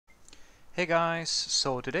Hey guys,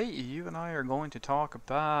 so today you and I are going to talk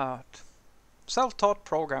about self-taught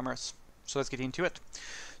programmers. So let's get into it.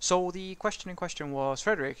 So the question in question was,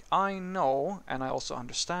 Frederick, I know and I also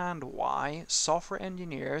understand why software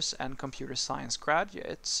engineers and computer science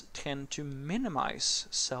graduates tend to minimize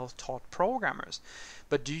self-taught programmers.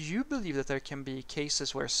 But do you believe that there can be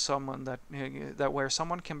cases where someone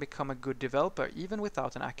can become a good developer even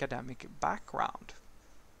without an academic background?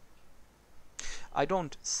 I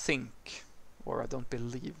don't think, or I don't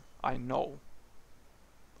believe, I know.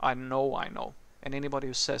 I know. And anybody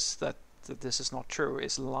who says that this is not true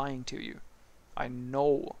is lying to you. I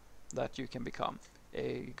know that you can become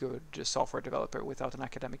a good software developer without an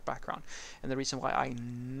academic background. And the reason why I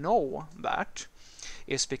know that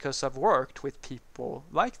is because I've worked with people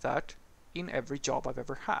like that in every job I've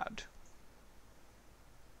ever had.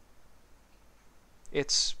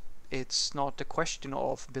 It's it's not a question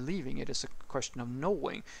of believing, it is a question of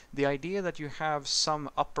knowing. The idea that you have some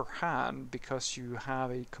upper hand because you have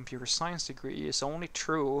a computer science degree is only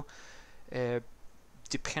true uh,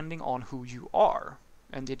 depending on who you are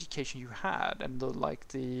and the education you had and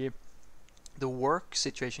the work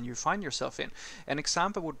situation you find yourself in. An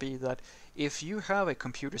example would be that if you have a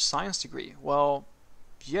computer science degree, well,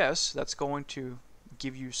 yes, that's going to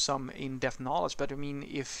give you some in-depth knowledge, but I mean,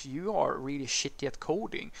 if you are really shitty at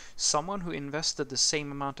coding, someone who invested the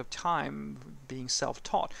same amount of time being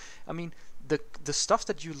self-taught, I mean, the stuff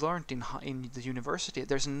that you learned in the university,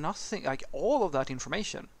 there's nothing like all of that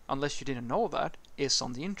information, unless you didn't know that, is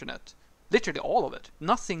on the internet. Literally all of it.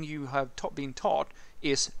 Nothing you have been taught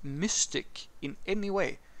is mystic in any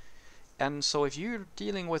way. And so if you're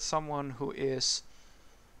dealing with someone who is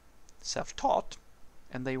self-taught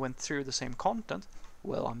and they went through the same content,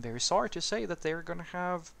 well, I'm very sorry to say that they're going to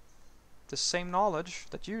have the same knowledge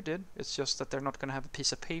that you did. It's just that they're not going to have a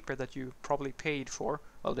piece of paper that you probably paid for.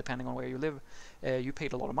 Well, depending on where you live, you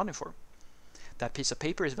paid a lot of money for. That piece of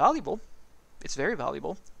paper is valuable. It's very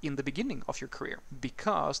valuable in the beginning of your career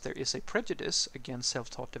because there is a prejudice against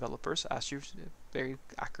self-taught developers, as you very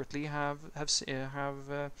accurately have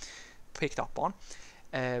picked up on.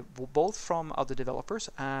 Both from other developers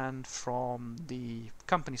and from the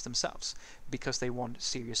companies themselves, because they want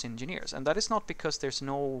serious engineers. And that is not because there's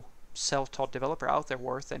no self-taught developer out there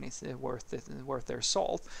worth anything, worth their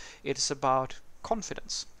salt. It is about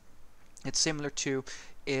confidence. It's similar to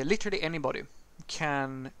literally anybody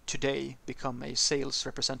can today become a sales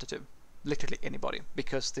representative. Literally anybody,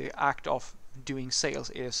 because the act of doing sales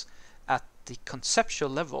is at the conceptual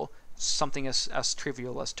level something as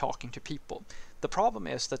trivial as talking to people. The problem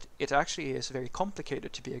is that it actually is very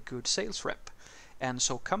complicated to be a good sales rep. And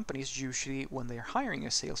so companies usually, when they're hiring a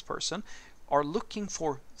salesperson, are looking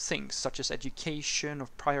for things such as education or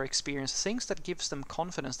prior experience, things that gives them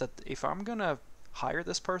confidence that if I'm going to hire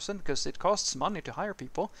this person, because it costs money to hire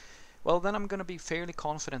people, well, then I'm going to be fairly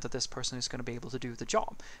confident that this person is going to be able to do the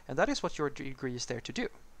job. And that is what your degree is there to do.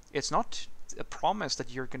 It's not a promise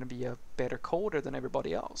that you're going to be a better coder than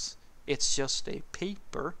everybody else. It's just a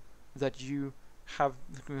paper that you have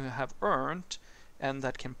earned and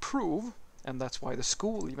that can prove, and that's why the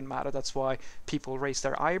school even matter. That's why people raise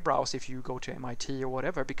their eyebrows if you go to MIT or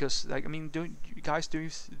whatever, because like, I mean,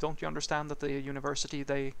 don't you understand that the university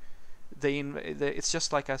it's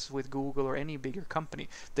just like as with Google or any bigger company,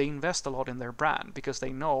 they invest a lot in their brand because they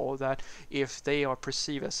know that if they are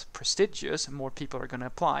perceived as prestigious, more people are going to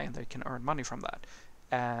apply and they can earn money from that.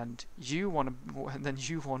 And then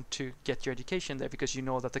you want to get your education there because you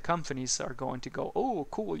know that the companies are going to go, oh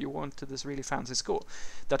cool, you went to this really fancy school.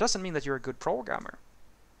 That doesn't mean that you're a good programmer.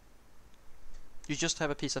 You just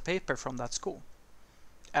have a piece of paper from that school.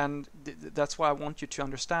 And that's why I want you to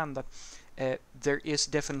understand that there is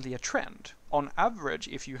definitely a trend. On average,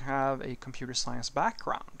 if you have a computer science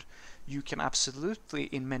background, you can absolutely,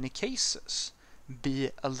 in many cases, be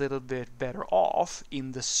a little bit better off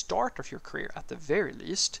in the start of your career, at the very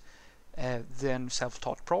least, than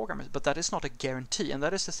self-taught programmers. But that is not a guarantee, and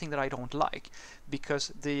that is the thing that I don't like,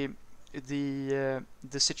 because the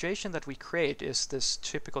situation that we create is this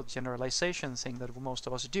typical generalization thing that most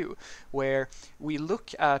of us do, where we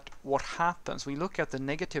look at what happens, we look at the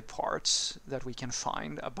negative parts that we can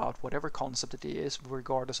find about whatever concept it is,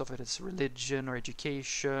 regardless of if it's religion or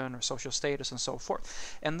education or social status and so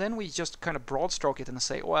forth, and then we just kind of broad stroke it and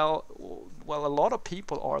say, well, a lot of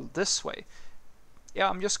people are this way. Yeah,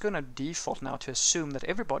 I'm just going to default now to assume that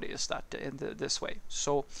everybody is this way.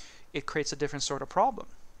 So it creates a different sort of problem.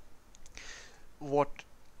 What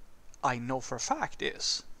I know for a fact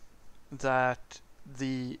is that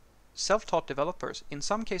the self-taught developers, in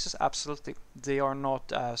some cases, absolutely, they are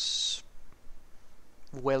not as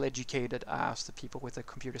well educated as the people with a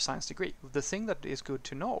computer science degree. The thing that is good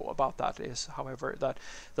to know about that is, however, that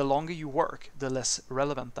the longer you work, the less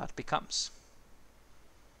relevant that becomes.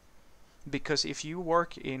 Because if you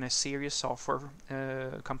work in a serious software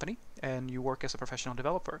company and you work as a professional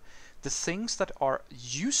developer, the things that are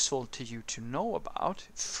useful to you to know about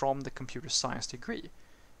from the computer science degree,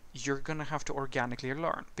 you're going to have to organically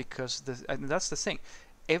learn, because and that's the thing.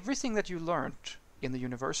 Everything that you learned in the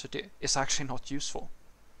university is actually not useful.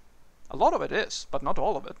 A lot of it is, but not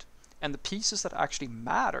all of it. And the pieces that actually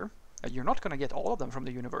matter, you're not going to get all of them from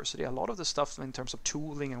the university. A lot of the stuff in terms of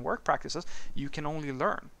tooling and work practices, you can only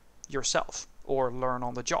learn yourself or learn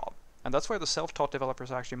on the job. And that's where the self-taught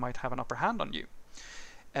developers actually might have an upper hand on you.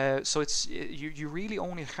 So it's you really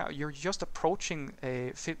only have, you're just approaching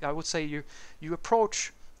I would say you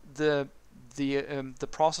approach the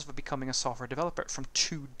process of becoming a software developer from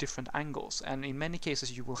two different angles, and in many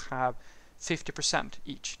cases you will have 50%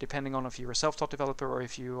 each, depending on if you're a self-taught developer or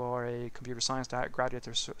if you are a computer science graduate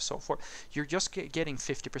or so forth. You're just getting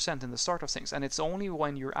 50% in the start of things, and it's only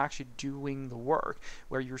when you're actually doing the work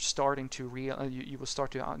where you're starting to you will start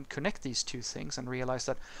to connect these two things and realize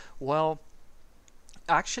that, well,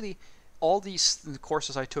 actually, all these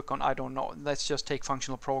courses I took on, I don't know, let's just take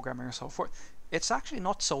functional programming and so forth, it's actually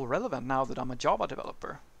not so relevant now that I'm a Java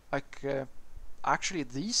developer. Like, actually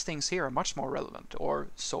these things here are much more relevant, or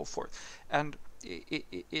so forth. And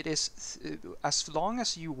it is, as long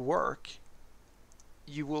as you work,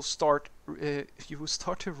 you will start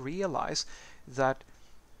to realize that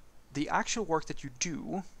the actual work that you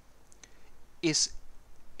do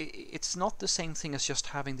it's not the same thing as just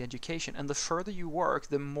having the education. And the further you work,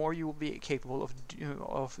 the more you will be capable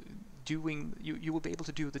of doing, you will be able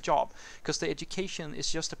to do the job, because the education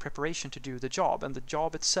is just a preparation to do the job, and the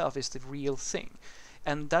job itself is the real thing.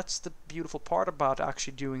 And that's the beautiful part about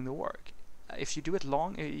actually doing the work. If you do it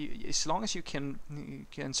as long as you can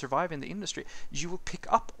survive in the industry, you will pick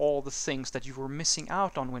up all the things that you were missing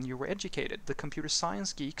out on when you were educated. The computer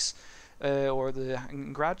science geeks or the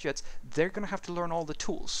graduates, they're going to have to learn all the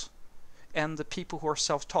tools. And the people who are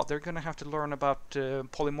self-taught, they're going to have to learn about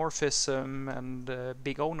polymorphism and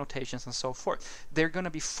big O notations and so forth. They're going to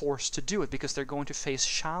be forced to do it because they're going to face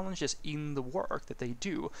challenges in the work that they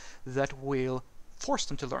do that will force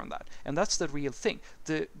them to learn that. And that's the real thing.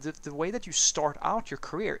 The way that you start out your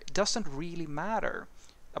career doesn't really matter,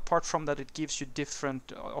 apart from that it gives you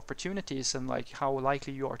different opportunities and like how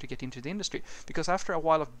likely you are to get into the industry. Because after a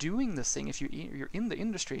while of doing the thing, if you're in the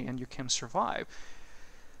industry and you can survive,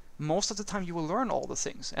 most of the time you will learn all the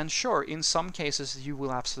things. And sure, in some cases you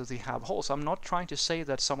will absolutely have holes. I'm not trying to say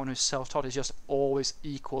that someone who's self-taught is just always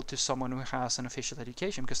equal to someone who has an official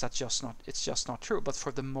education, because it's just not true. But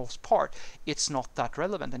for the most part, it's not that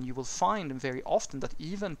relevant. And you will find very often that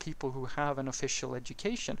even people who have an official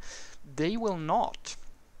education, they will not,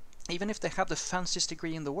 even if they have the fanciest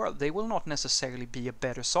degree in the world, they will not necessarily be a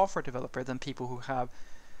better software developer than people who have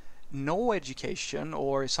no education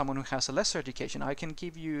or someone who has a lesser education. I can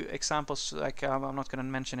give you examples, like I'm not going to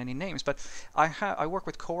mention any names, but I work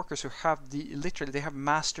with coworkers who have literally they have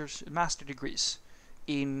master degrees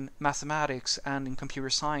in mathematics and in computer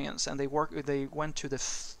science, and they went to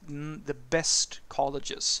the best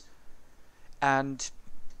colleges, and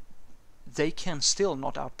they can still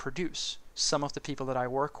not outproduce some of the people that I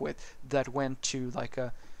work with that went to like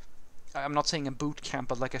I'm not saying a boot camp,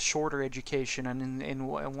 but like a shorter education, and in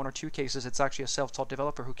one or two cases it's actually a self-taught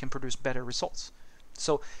developer who can produce better results.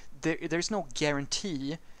 So there's no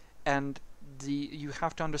guarantee, and you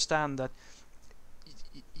have to understand that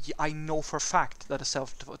I know for a fact that a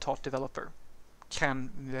self-taught developer can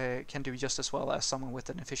do just as well as someone with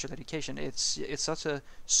an official education. It's such a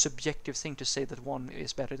subjective thing to say that one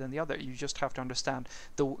is better than the other. You just have to understand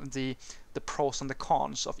the pros and the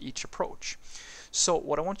cons of each approach. So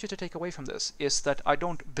what I want you to take away from this is that I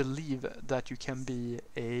don't believe that you can be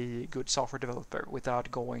a good software developer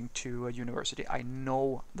without going to a university. I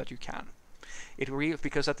know that you can.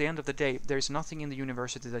 Because at the end of the day, there's nothing in the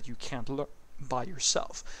university that you can't learn by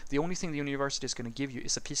yourself. The only thing the university is going to give you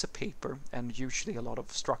is a piece of paper and usually a lot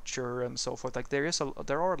of structure and so forth. Like there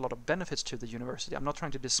are a lot of benefits to the university. I'm not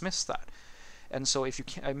trying to dismiss that. And so if you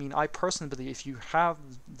can, I mean, I personally believe if you have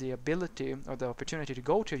the ability or the opportunity to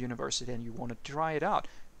go to a university and you want to try it out,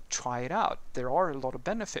 try it out. There are a lot of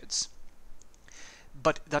benefits.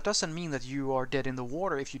 But that doesn't mean that you are dead in the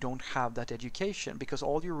water if you don't have that education, because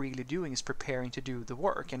all you're really doing is preparing to do the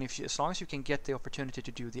work. And as long as you can get the opportunity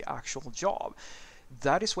to do the actual job,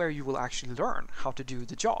 that is where you will actually learn how to do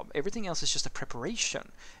the job. Everything else is just a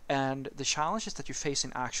preparation. And the challenges that you face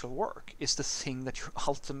in actual work is the thing that your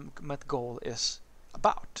ultimate goal is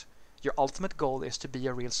about. Your ultimate goal is to be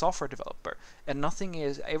a real software developer, and everything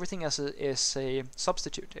is a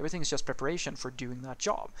substitute. Everything is just preparation for doing that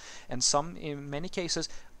job. And in many cases,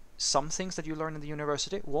 some things that you learn in the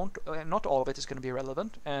university won't, not all of it is going to be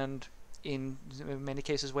relevant, and in many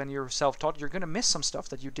cases when you're self-taught, you're going to miss some stuff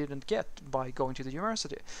that you didn't get by going to the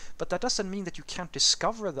university. But that doesn't mean that you can't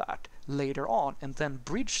discover that later on and then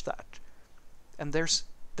bridge that. And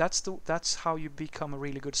that's how you become a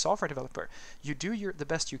really good software developer. You do the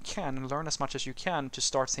best you can and learn as much as you can to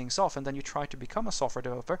start things off, and then you try to become a software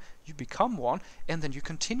developer, you become one, and then you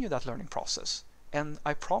continue that learning process. And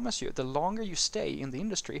I promise you, the longer you stay in the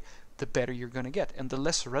industry, the better you're going to get, and the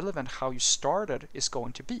less relevant how you started is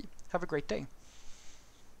going to be. Have a great day.